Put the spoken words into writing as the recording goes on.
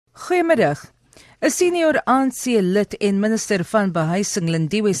Goeiemiddag. 'n Senior ANC-lid en minister van Behuising,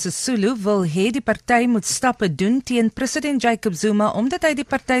 Lindiwe Sisulu, wil hê die party moet stappe doen teen president Jacob Zuma omdat hy die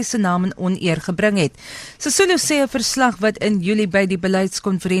party se naam in oneer gebring het. Sisulu sê 'n verslag wat in Julie by die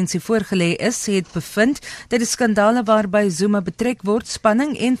beleidskonferensie voorgelê is, het bevind dat die skandale waarby Zuma betrek word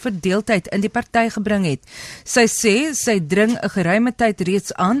spanning en verdeeldheid in die party gebring het. Sy sê sy dring 'n geruime tyd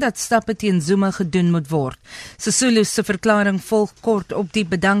reeds aan dat stappe teen Zuma gedoen moet word. Sisulu se verklaring volg kort op die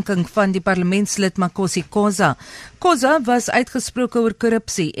bedanking van die parlementslid Makosi Khoza. Khoza was uitgesproke oor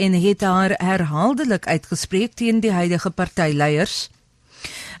korrupsie en het haar herhaaldelik uitgespreek teen die huidige partyleiers.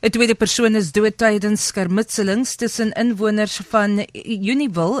 'n tweede persoon is dood tydens skermutselings tussen inwoners van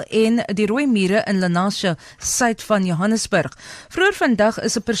Unieville en die Rooi Mure in Lenasia, suid van Johannesburg. Vroeër vandag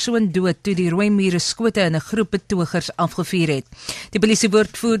is 'n persoon dood toe die Rooi Mure skote in 'n groep betogers afgevuur het. Die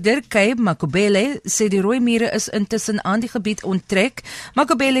polisiewoordvoerder, Jacob Zuma, sê die Rooi Mure is intussen aan die gebied onttrek.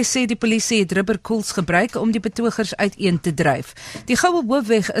 Zuma sê die polisie het rubberkoels gebruik om die betogers uiteen te dryf. Die Goue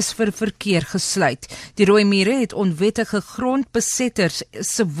Hoofweg is vir verkeer gesluit. Die Rooi Mure het onwettige grondbesetters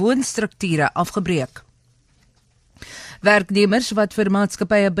se woonstrukture afgebreek. Werknemers wat vir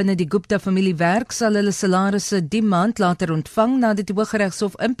maatskappye binne die Gupta-familie werk, sal hulle salarisse die maand later ontvang nadat die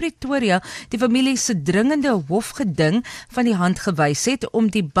Hooggeregshof in Pretoria die familie se dringende hofgeding van die hand gewys het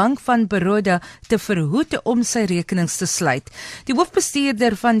om die bank van Baroda te verhoed om sy rekenings te sluit. Die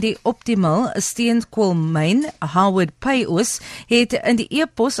hoofbestuurder van die Optimal steenkoolmyn, Howard Payos, het in die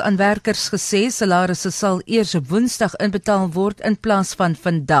e-pos aan werkers gesê salarisse sal eers Woensdag inbetaal word in plaas van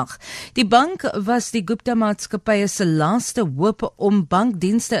vandag. Die bank was die Gupta-maatskappye se laaste hoop om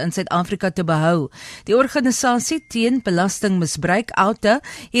bankdienste in Suid-Afrika te behou. Die organisasie teen belastingmisbruik, OUTA,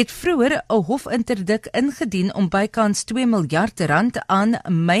 het vroeër 'n hofinterdik ingedien om bykans R2 miljard aan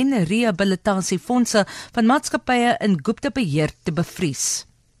mynrehabilitasiefondse van maatskappye in Gupta-beheer te bevries.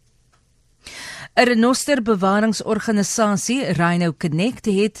 'n renosterbewaringsorganisasie, Rhino Connect,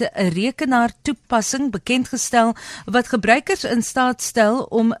 het 'n rekenaartoepassing bekendgestel wat gebruikers in staat stel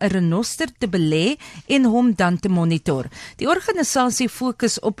om 'n renoster te belê en hom dan te monitor. Die organisasie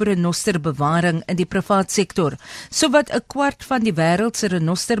fokus op renosterbewaring in die privaat sektor. Sowat 'n kwart van die wêreld se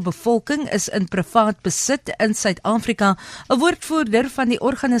renosterbevolking is in privaat besit in Suid-Afrika. 'n Woordvoerder van die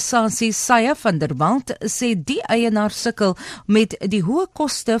organisasie, Saya van der Walt, sê die eienaar sukkel met die hoë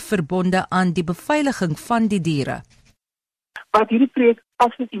koste verbonde aan die beveiliging van die diere. Wat hierdie projek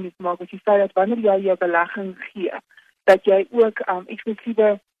absoluut uniek maak, is die feit dat wanneer jy jou belegging gee, dat jy ook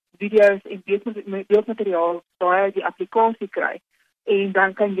eksklusiewe video's en beeldmateriaal via die applikasie kry. En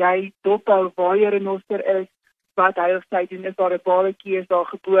dan kan jy dophou waar jou renoster is, wat hy of sy doen, is daar 'n babatjie, is daar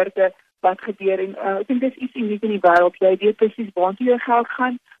geboorte, wat gebeur. En ek dink dit is iets uniek in die wêreld. Jy weet presies waartoe jou geld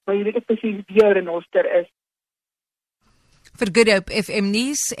gaan, maar jy weet ook presies wie jou renoster is. Vir Good Hope FM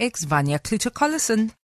News, ek Vanya Kluter-Collison.